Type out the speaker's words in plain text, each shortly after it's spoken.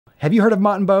Have you heard of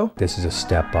Mott&Bow? This is a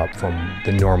step up from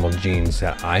the normal jeans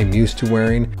that I'm used to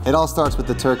wearing. It all starts with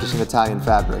the Turkish and Italian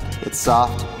fabric. It's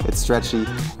soft, it's stretchy,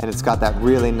 and it's got that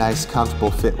really nice, comfortable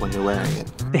fit when you're wearing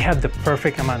it. They have the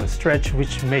perfect amount of stretch,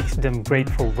 which makes them great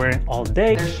for wearing all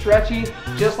day. They're stretchy,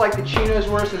 just like the chinos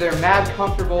were, so they're mad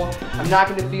comfortable. I'm not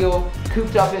going to feel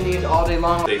cooped up in these all day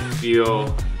long. They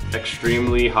feel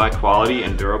extremely high quality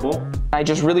and durable. I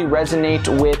just really resonate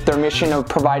with their mission of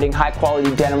providing high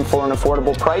quality denim for an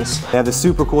affordable price. They have the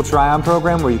super cool try-on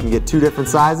program where you can get 2 different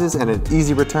sizes and an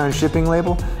easy return shipping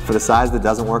label for the size that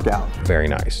doesn't work out. Very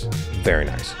nice, very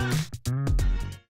nice.